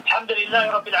الحمد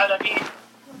لله رب العالمين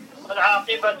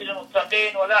والعاقبة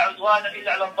للمتقين ولا عدوان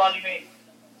إلا على الظالمين.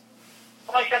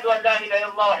 وأشهد أن لا إله إلا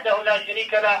الله وحده لا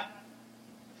شريك له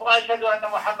وأشهد أن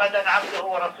محمدا عبده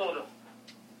ورسوله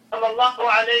صلى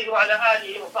الله عليه وعلى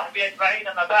آله وصحبه أجمعين.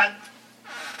 أما بعد,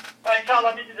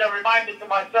 inshallah, this is a reminder to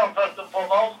myself first and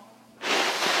foremost,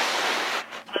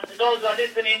 and to those who are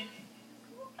listening.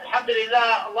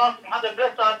 Alhamdulillah, Allah subhanahu wa ta'ala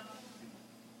bless us.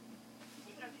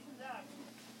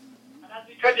 And as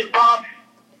we tread this path,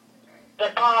 the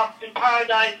path to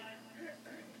paradise,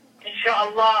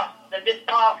 inshallah, that this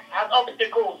path has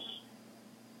obstacles,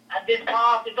 and this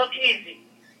path is not easy.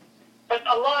 But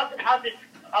Allah subhanahu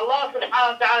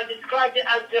wa ta'ala described it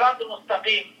as Sirat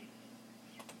al-Mustaqim.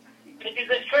 It is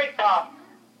a straight path.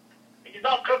 It is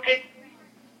not crooked.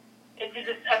 It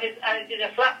is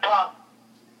a flat path.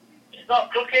 It is not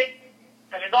crooked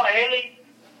and it's not hilly.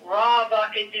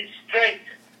 Rather, it is straight.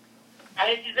 And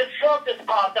it is the shortest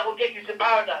path that will get you to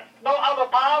paradise. No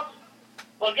other path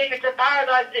will get you to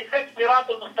paradise except Sirat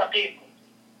al-Mustaqim.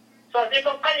 So as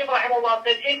Ibn Qayyim rahimahullah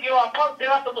said, if you are upon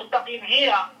Sirat al-Mustaqim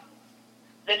here,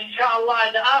 then inshallah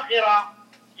in the Akhirah,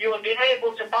 you will be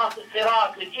able to pass the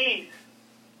Sirat with ease.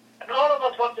 And all of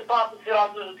us want to pass the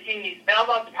Sirat with ease. May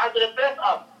Allah subhanahu wa ta'ala bless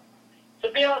us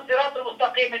to be on Sirat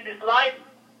al-Mustaqim in this life,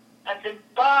 and to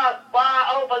pass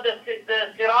far over the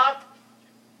Sirat,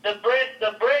 the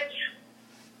bridge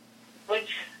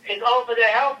which is over the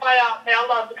hellfire. May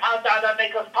Allah subhanahu wa ta'ala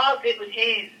make us pass it with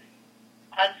ease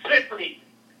and swiftly,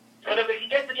 so that we can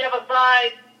get to the other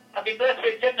side and be blessed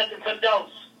with Jannah and Firdaus.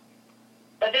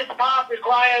 But this path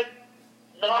requires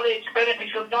knowledge,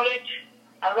 beneficial knowledge,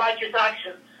 and righteous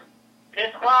actions.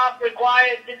 This path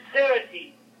requires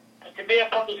sincerity and to be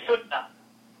upon the Sunnah.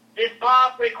 This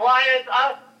path requires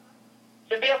us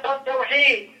to be upon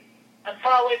Tawheed and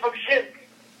far away from Shirk.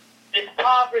 This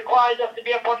path requires us to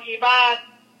be upon Iman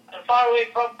and far away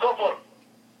from Kufr.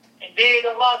 Indeed,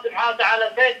 Allah subhanahu wa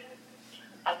ta'ala said,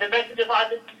 and the Messenger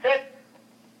said,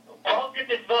 quoted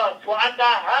this verse, وَأَنَّ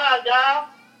هَذَا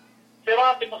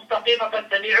صراط مستقيم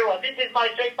فاتبعوه. This is my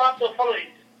straight path, so follow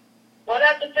it.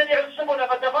 ولا تتبعوا السبل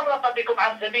فتفرق بكم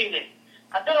عن سبيله.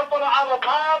 And do not follow our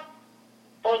path,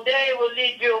 for they will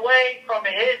lead you away from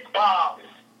his path.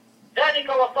 ذلك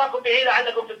وصاكم به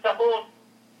لعلكم تتقون.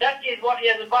 That is what he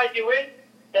has advised you with,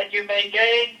 that you may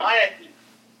gain piety.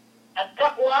 And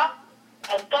taqwa,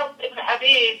 as Tarq ibn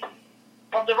Habib,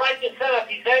 from the righteous Salaf,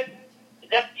 he said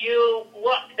that you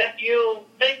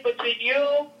make between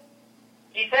you.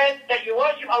 He said that you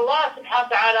worship Allah subhanahu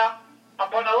wa ta'ala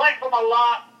upon a light from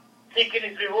Allah, seeking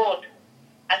his reward.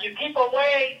 And you keep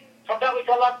away from that which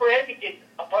Allah prohibited,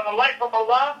 upon a light from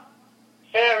Allah,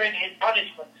 fearing his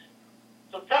punishment.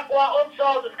 So taqwa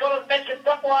also, the scholars mention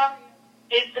taqwa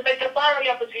is to make a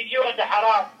barrier between you and the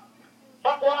haram.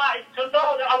 Taqwa is to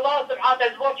know that Allah subhanahu wa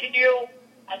ta'ala is watching you,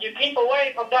 and you keep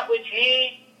away from that which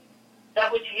he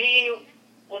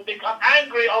will become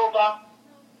angry over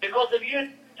because of you,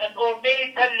 and or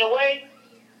me turning away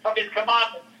from his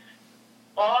commandments,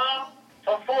 or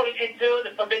from falling into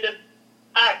the forbidden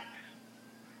acts.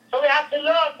 So we have to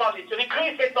learn knowledge, to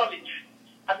increase in knowledge.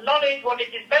 And knowledge, when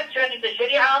it is mentioned in the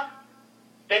Sharia,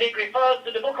 then it refers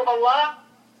to the Book of Allah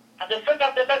and the Sunnah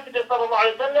of the Messenger sallallahu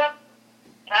alaihi wasallam,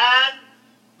 and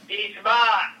the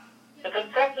Ijma', the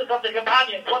consensus of the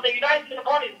companions. What they united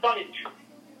upon is knowledge.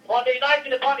 What they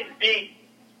united upon is deen.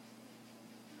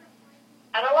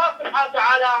 And Allah subhanahu wa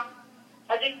ta'ala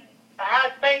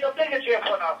has made obligatory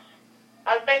upon us,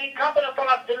 has made incumbent upon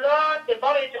us to learn the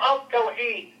knowledge of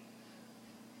Tawheed.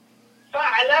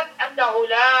 فَاعْلَمْ أَنَّهُ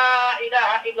لَا إِلَهَ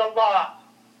إِلَّا اللَّهِ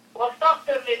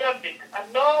وَاسْتَغْفِرْ لِذَنْبِكَ.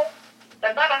 And know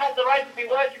that none has the right to be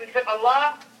worshipped except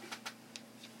Allah,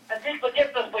 and seek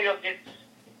forgiveness for your sins.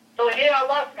 So here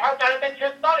Allah subhanahu wa ta'ala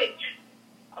mentions knowledge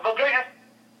of a great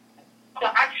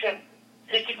action,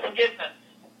 seeking forgiveness.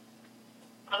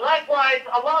 And likewise,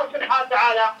 Allah subhanahu wa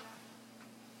ta'ala,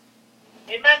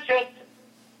 he mentioned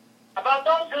about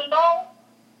those who know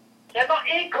they're not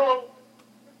equal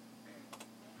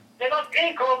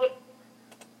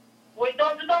with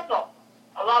those who don't know.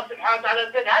 Allah subhanahu wa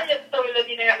ta'ala said, هل يستوي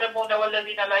الذين يعلمون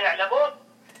والذين لا يعلمون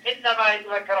إنما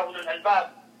يتذكر أولو الألباب.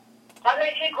 Are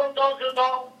they equal, those who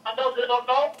know and those who don't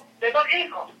know? They're not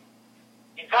equal.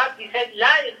 In fact, he said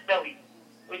لا يستوي,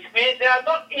 which means they are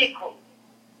not equal.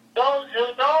 Those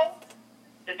who know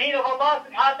the deen of Allah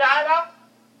subhanahu wa ta'ala,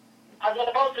 as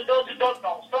opposed to those who don't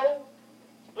know. So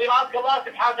we ask Allah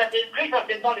subhanahu wa ta'ala to increase us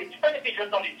in knowledge, beneficial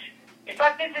knowledge. In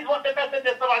fact, this is what the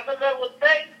Messenger sallallahu alaihi wasallam would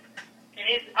say in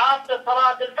his after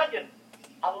Salat al-Fajr.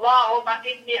 Allahumma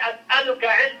inni as'aluka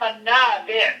ilman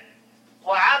nafi'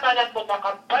 wa amalan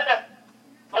mutaqabbalan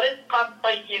wa rizqan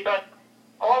tayyiban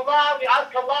Oh Allah, we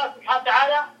ask Allah subhanahu wa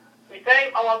ta'ala, we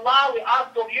say, oh Allah, we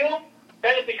ask of you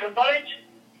beneficial knowledge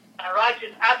and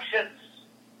righteous actions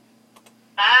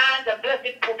and a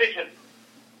blessed provision.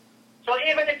 So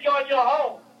even if you're in your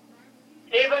home,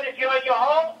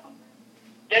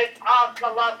 then ask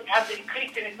Allah subhanahu wa ta'ala to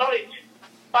increase in His knowledge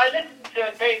by listening to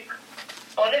a tape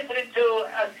or listening to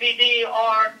a CD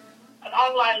or an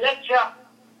online lecture.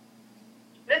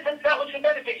 Listen to that which will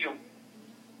benefit you.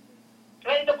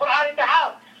 Read the Quran in the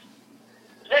house.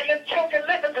 Let your children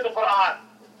listen to the Quran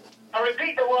and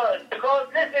repeat the words, because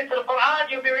listening to the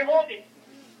Quran, you'll be rewarded.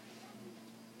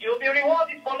 You'll be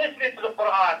rewarded for listening to the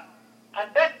Quran.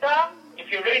 And better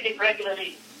if you read it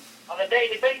regularly on a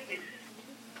daily basis.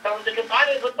 So the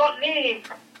companions would not leave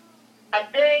a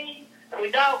day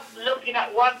without looking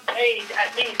at one page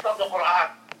at least of the Quran,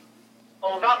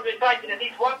 or not reciting at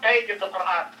least one page of the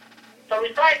Quran. So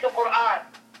recite the Quran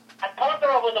and ponder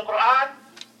over the Quran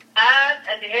and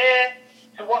adhere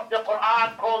to what the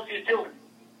Quran calls you to,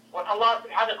 what Allah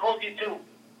subhanahu wa ta'ala calls you to.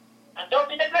 And don't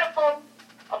be neglectful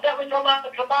of that which Allah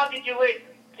commanded you with.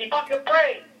 Keep up your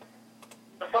prayer.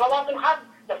 The Salawat al-Khams,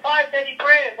 the 5 daily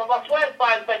prayers, Allah swears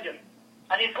by al-Fajr,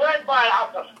 and He swears by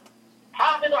al-Asr.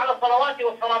 حافظوا على الصلوات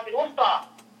والصلاة الوسطى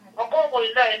وقوموا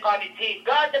لله قانتين.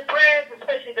 Guard the prayers,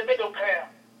 especially the middle prayer.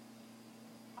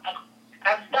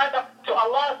 And stand up to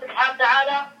Allah subhanahu wa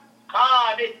ta'ala,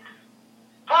 qanit.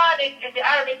 Qanit in the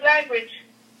Arabic language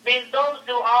means those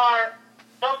who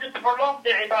prolong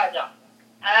their ibadah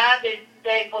and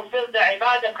they fulfill their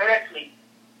ibadah correctly.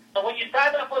 So when you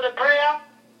stand up for the prayer,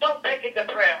 don't pick in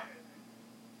the prayer.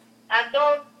 And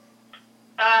don't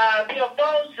be of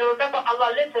those who remember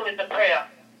Allah little in the prayer.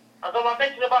 As Allah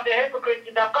mentioned about the hypocrites,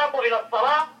 إِذَا قَامُوا إِلَى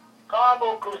الصَّلَاةِ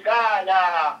قَامُوا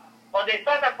كُسَالَى. When they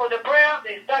stand up for the prayer,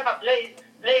 they stand up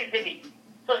lazily.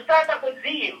 So stand up with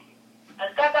zeal,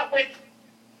 and stand up with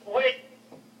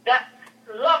that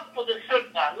love for the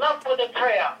sunnah, love for the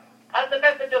prayer. As the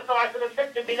Messenger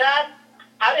said to Bilal,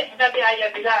 أَرِحْنَا بِهَا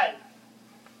يَا Bilal,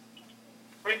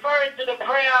 referring to the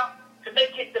prayer to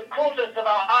make it the coolest of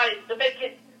our eyes, to make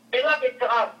it beloved to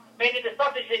us, meaning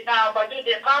establish it now by doing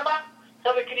the iqamah,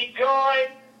 so we can enjoy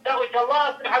that which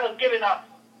Allah subhanahu wa ta'ala has given us.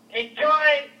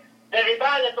 Enjoy the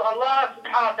ibadah to Allah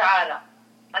subhanahu wa ta'ala.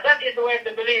 And that is the way of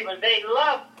the believers. They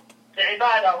love the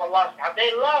ibadah of Allah subhanahu wa ta'ala.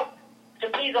 They love to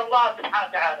please Allah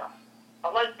subhanahu wa ta'ala.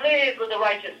 Allah is pleased with the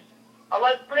righteous.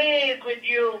 Allah is pleased with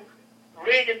you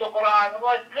reading the Quran.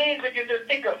 Allah is pleased with you doing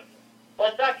dhikr.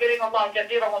 وَالذَّاكِرِينَ اللَّهَ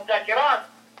كَثِيرًا وَالذَّاكِرَاتِ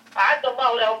أَعَدَّ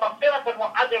اللَّهُ لَهُمْ مَغْفِرَةً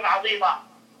وَأَجْرًا عَظِيمًا.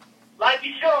 Life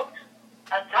is short,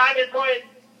 and time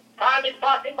is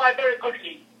passing by very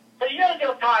quickly. So use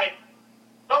your time.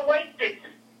 Don't waste it.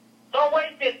 Don't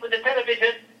waste it with the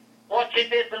television, watching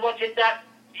this and watching that.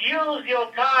 Use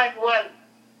your time well.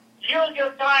 Use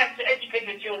your time to educate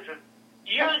your children.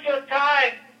 Use your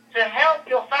time to help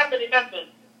your family members.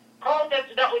 Call them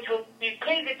to that which will be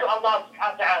pleasing to Allah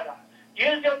subhanahu wa ta'ala.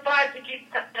 Use your time to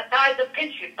keep the ties of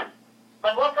kinship.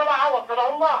 من وصلها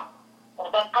وصله الله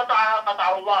ومن قطعها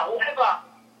قطعه الله. Whoever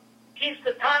keeps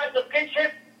the ties of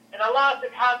kinship, and Allah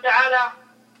subhanahu wa ta'ala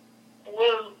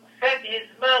will send His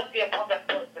mercy upon that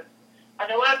person.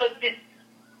 And whoever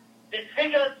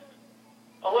disfigures,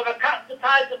 or whoever cuts the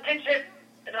ties of kinship,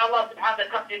 and Allah subhanahu wa ta'ala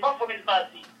cuts him off from His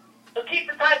mercy. So keep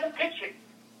the ties of kinship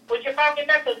with your family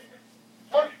members,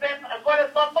 Muslims as well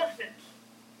as non-Muslims,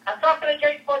 and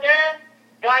supplicate for their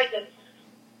guidance.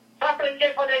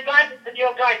 Supplicate for their guidance and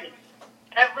your guidance.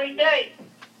 Every day,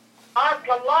 ask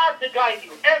Allah to guide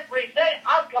you. Every day,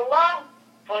 ask Allah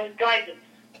for His guidance.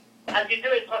 As you do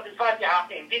it from the Fatiha,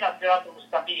 Ihdina Siratal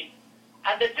Mustaqim.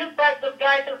 And the two types of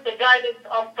guidance, the guidance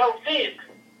of tawfiq,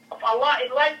 of Allah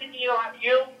enlightening you,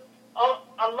 of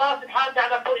Allah subhanahu wa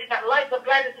ta'ala putting that light of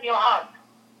guidance in your heart,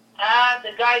 and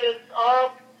the guidance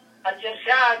of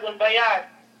al-irshad wal-bayan,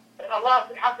 that Allah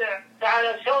subhanahu wa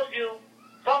ta'ala shows you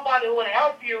somebody who will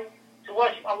help you to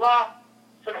worship Allah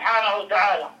subhanahu wa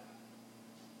ta'ala.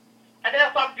 And there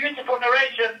are some beautiful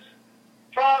narrations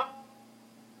from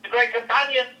the great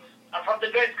companions and from the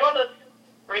great scholars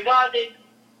regarding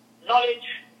knowledge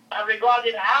and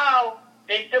regarding how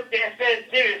they took their affairs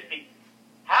seriously.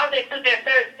 How they took their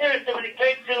affairs seriously when it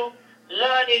came to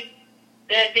learning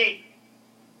their deen.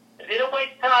 They didn't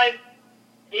waste time,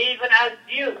 even as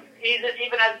youth,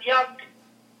 even as young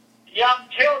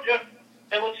children.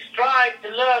 They would strive to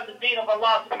learn the deen of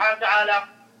Allah subhanahu wa ta'ala.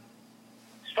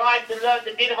 Strive to learn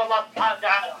the deen of Allah subhanahu wa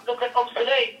ta'ala. Look at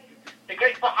Sulaym, the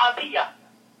great Sahabiyya,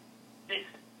 this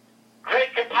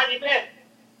great companion there,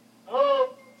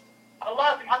 who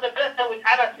Allah subhanahu wa ta'ala blessed her with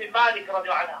Anas bin Malik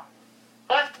radiallahu anha.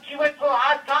 But she went through a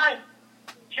hard time.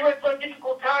 She went through a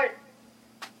difficult time.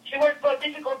 She went for a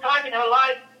difficult time in her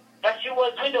life that she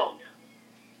was widowed.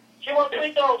 She was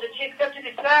widowed and she accepted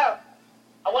Islam.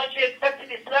 And when she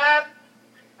accepted Islam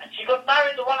and she got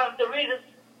married, one of the reasons,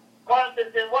 what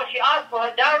she asked for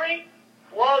her dowry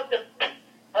was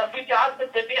her future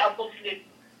husband to be a Muslim.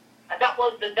 And that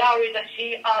was the dowry that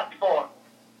she asked for.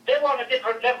 They were on a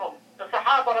different level. The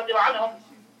Sahaba radiallahu anhum,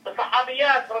 the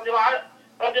Sahabiyat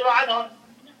radiallahu anhum,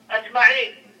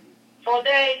 ajma'een. So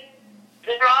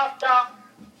thereafter,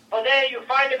 you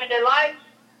find them in their lives,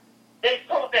 they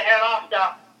sought the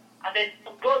hereafter, and they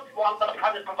good what Allah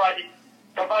has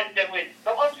provided them with.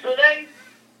 So Sulaym,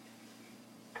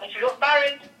 when she got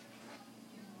married,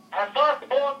 her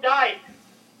firstborn died.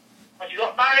 When she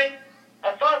got married,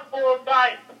 her firstborn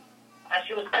died, and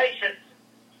she was patient.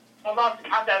 Allah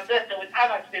subhanahu wa ta'ala blessed her with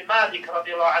Anas bin Malik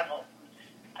radiallahu anhu.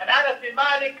 And Anas bin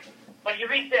Malik, when he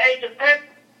reached the age of 10,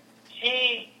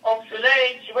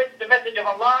 Sulaym, she went to the Messenger of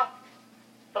Allah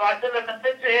and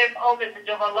said to him, "O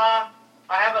Messenger of Allah,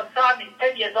 I have a son, he's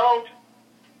 10 years old.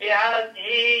 I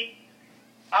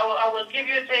will give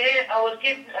him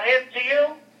to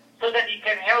you so that he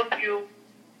can help you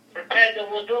prepare the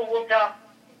wudu water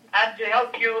and to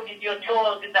help you in your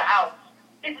chores in the house."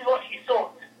 This is what she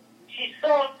sought. She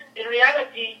sought, in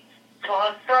reality, for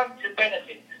her son to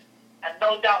benefit. And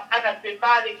no doubt Anas bin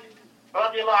Malik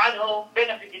radiallahu anhu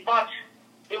benefited much.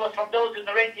 He was from those who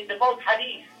narrated the most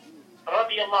hadith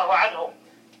radiallahu anhu.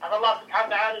 And Allah subhanahu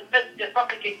wa ta'ala's messenger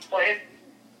supplicates for him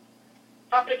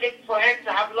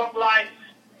to have long life,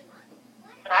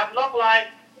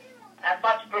 and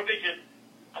much provision.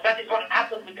 And that is what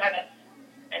happened with Anas.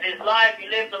 In his life, he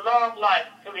lived a long life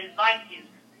till his 90s.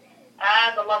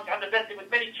 And Allah subhanahu wa ta'ala blessed him with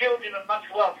many children and much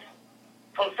wealth,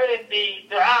 fulfilling the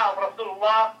dua of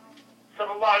Rasulullah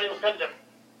sallallahu alayhi wa sallam.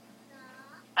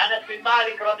 Anas bin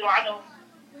Malik radiallahu anhu,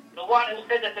 the one who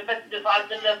said that the Messenger sallallahu alayhi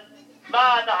wa sallam,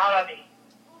 "Ma naharani."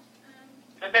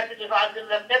 The Messenger sallallahu alayhi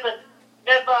wa sallam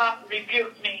never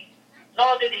rebuked me,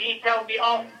 nor did he tell me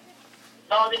off,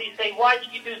 nor did he say, "Why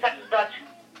did you do such and such,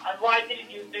 and why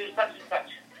didn't you do such and such?"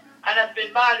 Anas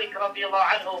bin Malik radiallahu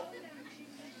anhu,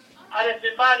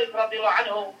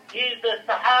 he is the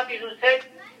Sahabi who said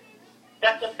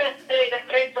that the best day that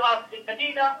came to us in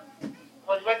Medina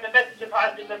was when the Messenger of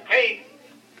Allah came.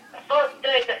 The first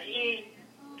day that he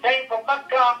came from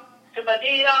Mecca to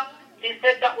Medina, he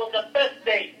said that was the best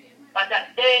day. But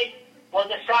that day was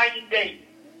a shining day.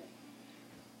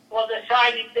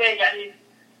 And a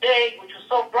day which was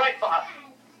so bright for us.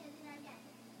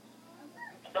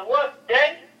 And the worst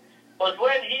day was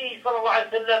when he, sallallahu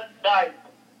alayhi wa sallam, died.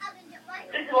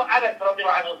 This is what Anas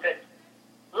radiallahu anhu said.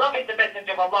 Loving the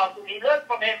Messenger of Allah, so he learned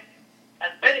from him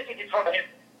and benefited from him.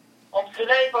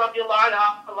 Sulaym radiallahu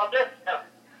anha, Allah bless her.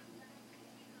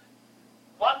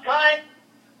 One time,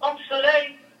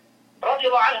 Sulaym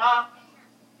radiallahu anha,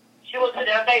 she was with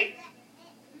her maid.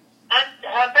 And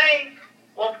her maid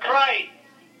was crying.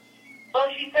 So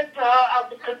she said to her,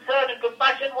 out of concern and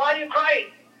compassion, "Why are you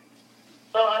crying?"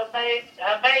 So her maid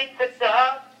said to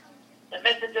her, the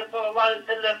Messenger sallallahu alayhi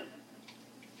wa sallam,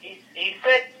 he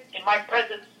said in my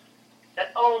presence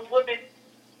that old women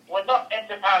would not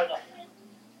enter paradise.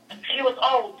 And she was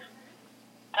old.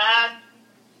 And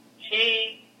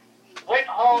she went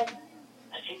home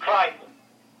and she cried.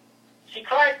 She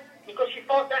cried because she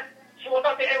thought that she would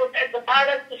not be able to enter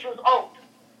paradise because she was old.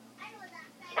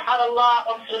 SubhanAllah,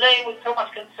 Sulaym with so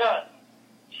much concern.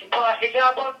 She put her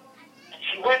hijab on and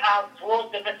she went out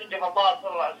towards the Messenger of Allah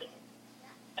sallallahu alayhi wa sallam.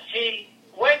 And she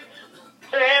went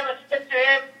to him and said to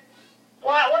him,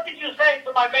 "What did you say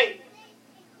to my maid?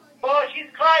 Oh, she's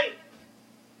crying."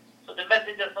 So the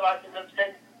Messenger sallallahu alayhi wa sallam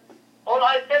said, "All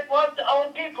I said was the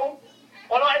old people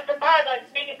will not enter paradise,"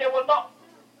 meaning they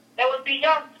will be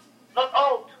young, not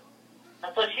old.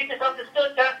 And so she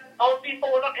misunderstood that old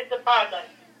people will not enter paradise.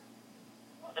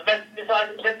 The Messenger sallallahu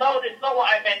alayhi wa sallam said, "No, that's not what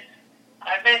I meant.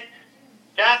 I meant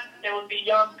that they will be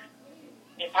young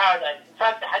in paradise." In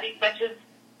fact, the hadith mentions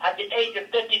at the age of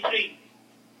 33.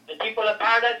 The people of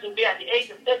paradise will be at the age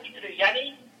of 33.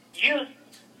 Yani, youth,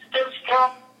 still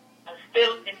strong and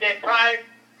still in their prime,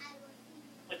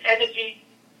 with energy,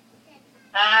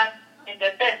 and in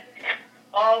the best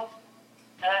of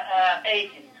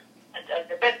ages, and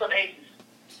the best of ages.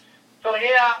 So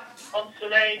here,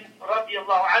 Sulaym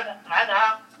radiallahu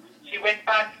anha, she went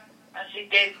back and she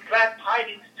gave glad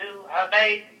tidings to her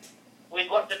maid with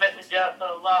what the Messenger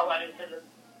sallallahu alayhi wa sallam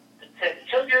said. It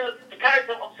shows you the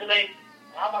character of Sulaym,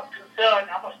 how much concern,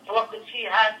 how much tawakkul she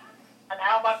had, and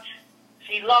how much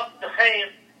she loved the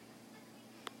khair,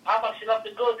 how much she loved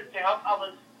the good and to help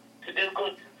others to do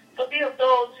good. So be of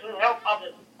those who help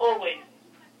others always.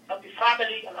 Help your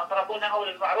family, al-aqrabuna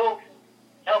awla al-ma'ruf,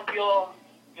 help your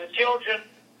children,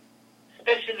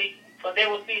 especially, for they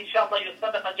will see, inshallah, your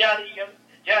sadaqah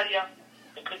jariyah,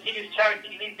 the continuous charity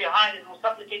you leave behind, and will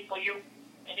supplicate for you.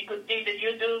 Any good deed that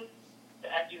you do,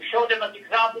 and you show them as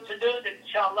example to do, then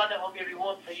inshallah there will be a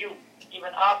reward for you,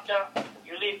 even after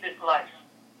you leave this life.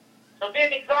 So be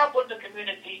an example in the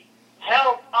community,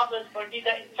 help others for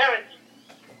neither in charity.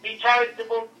 Be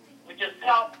charitable with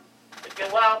yourself, with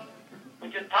your wealth,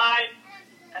 with your time,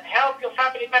 and help your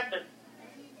family members,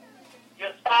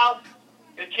 your spouse,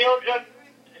 your children,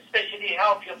 and especially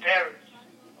help your parents,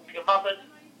 your mothers,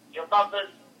 your mothers,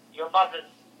 your mothers.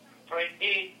 For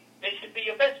indeed, they should be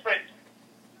your best friends.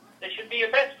 They should be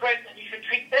your best friends, and you should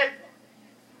treat them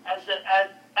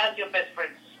as your best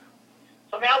friends.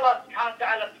 So may Allah subhanahu wa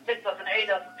ta'ala protect us and aid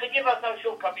us, forgive us our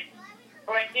shortcomings.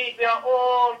 For indeed, we are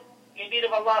all in need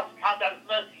of Allah subhanahu wa ta'ala's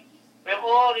mercy. We are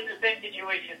all in the same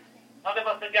situation. None of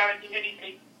us are guaranteed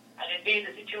anything. And indeed,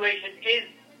 the situation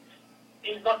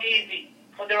is not easy,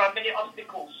 for there are many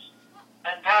obstacles.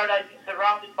 And paradise is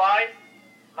surrounded by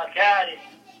makarim,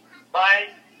 by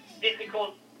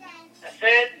difficult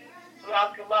affairs. We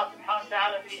ask Allah subhanahu wa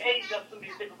ta'ala to aid us through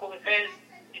these difficult affairs.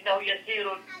 إِنَّهُ يَسِيرٌ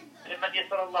لِمَنْ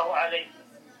يَسَرَ اللَّهُ عَلَيْهِ.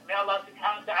 May Allah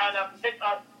subhanahu wa ta'ala protect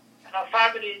us and our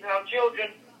families and our children,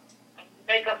 and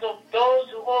make us of those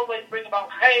who always bring about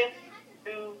khair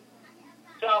to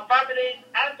our families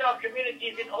and to our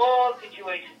communities in all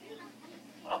situations.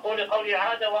 أقول قولي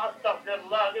هذا وأستغفر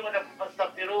الله لي ولكم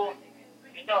فاستغفروه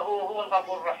إنه هو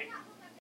الغفور الرحيم.